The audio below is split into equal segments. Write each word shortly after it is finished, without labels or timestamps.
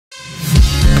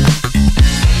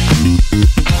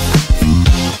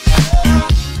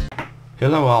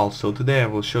Hello all, so today I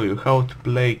will show you how to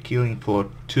play Killing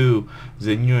Floor 2,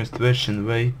 the newest version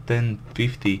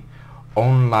v1050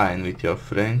 online with your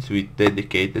friends with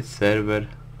dedicated server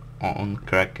on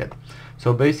Cracked.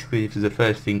 So basically the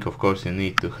first thing, of course, you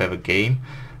need to have a game,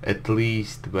 at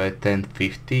least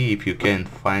v1050. If you can't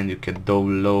find, you can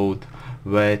download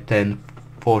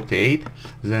v1048,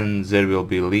 then there will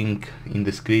be a link in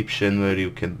description where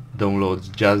you can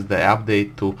download just the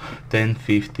update to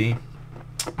 1050.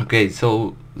 Okay,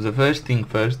 so the first thing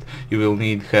first, you will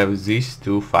need to have these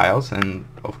two files and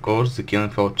of course the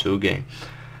Killing Floor 2 game.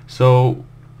 So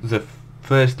the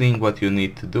first thing what you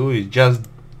need to do is just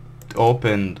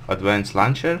open Advanced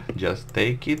Launcher, just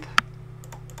take it,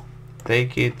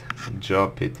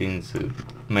 drop it in the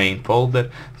main folder,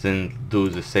 then do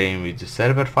the same with the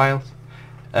server files,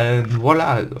 and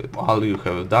voila, all you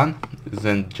have done.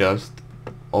 Then just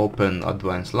open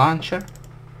Advanced Launcher.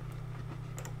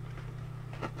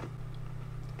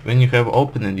 When you have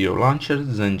opened your launcher,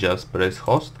 then just press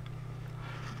host,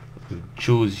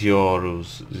 choose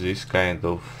this kind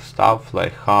of stuff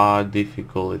like hard,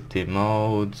 difficulty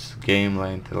modes, game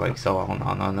length, like so on,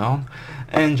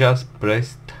 and just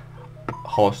press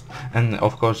host. And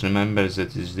of course remember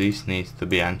that this needs to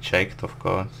be unchecked. Of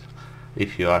course,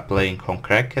 if you are playing on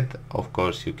Cracked, of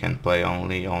course you can play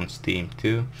only on Steam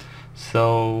too.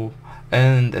 So,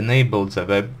 and enable the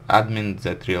web admin,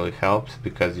 that really helps,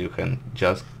 because you can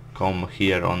just come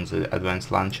here on the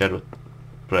Advanced Launcher,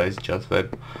 press just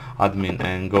web admin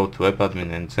and go to web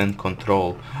admin, and then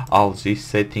control all these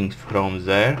settings from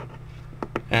there,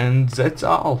 and that's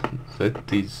all.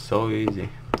 That is so easy.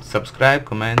 Subscribe,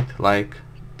 comment, like,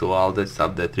 do all that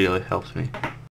stuff, that really helps me.